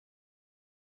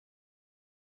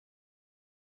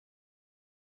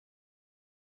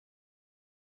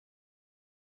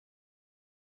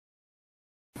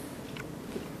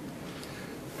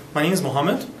My name is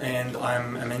Mohammed, and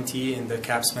I'm a mentee in the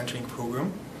CAPS mentoring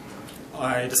program.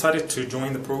 I decided to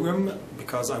join the program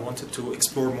because I wanted to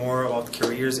explore more about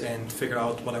careers and figure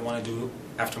out what I want to do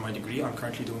after my degree. I'm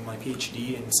currently doing my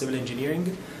PhD in civil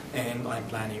engineering, and I'm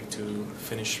planning to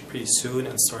finish pretty soon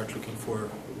and start looking for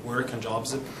work and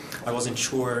jobs. I wasn't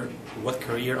sure what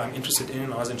career I'm interested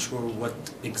in. I wasn't sure what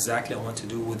exactly I want to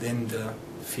do within the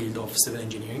field of civil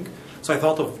engineering. So I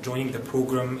thought of joining the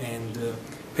program and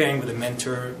pairing with a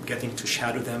mentor, getting to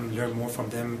shadow them, learn more from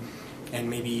them, and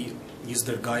maybe use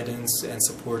their guidance and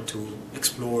support to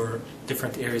explore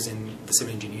different areas in the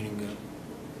civil engineering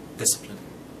discipline.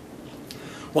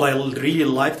 What I really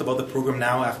liked about the program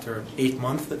now, after 8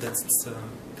 months that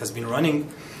has been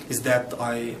running, is that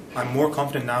I'm more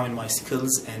confident now in my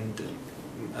skills and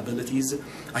abilities.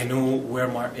 I know where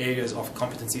my areas of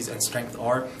competencies and strength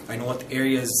are. I know what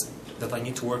areas that I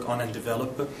need to work on and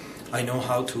develop. I know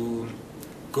how to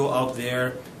go out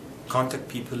there, contact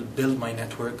people, build my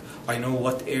network. I know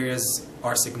what areas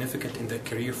are significant in the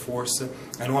career force.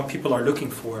 I know what people are looking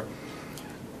for.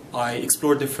 I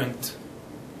explore different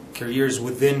careers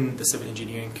within the civil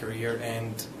engineering career,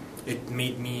 and it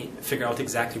made me figure out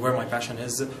exactly where my passion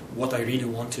is, what I really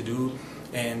want to do,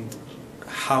 and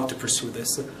how to pursue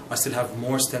this. I still have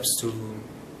more steps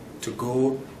to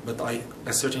go, but I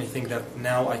certainly think that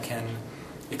now I can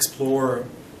explore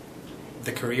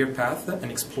the career path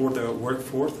and explore the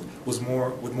workforce with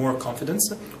more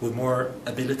confidence, with more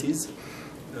abilities.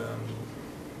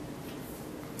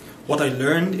 What I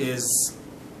learned is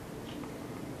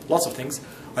lots of things.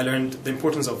 I learned the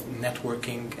importance of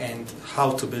networking and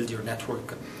how to build your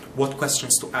network, what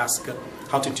questions to ask,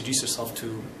 how to introduce yourself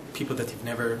to people that you've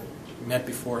never met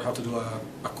before, how to do a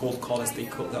cold call, as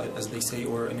they say,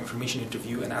 or an information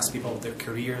interview and ask people about their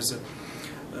careers,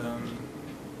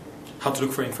 how to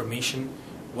look for information,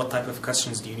 what type of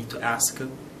questions do you need to ask,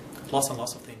 lots and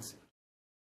lots of things.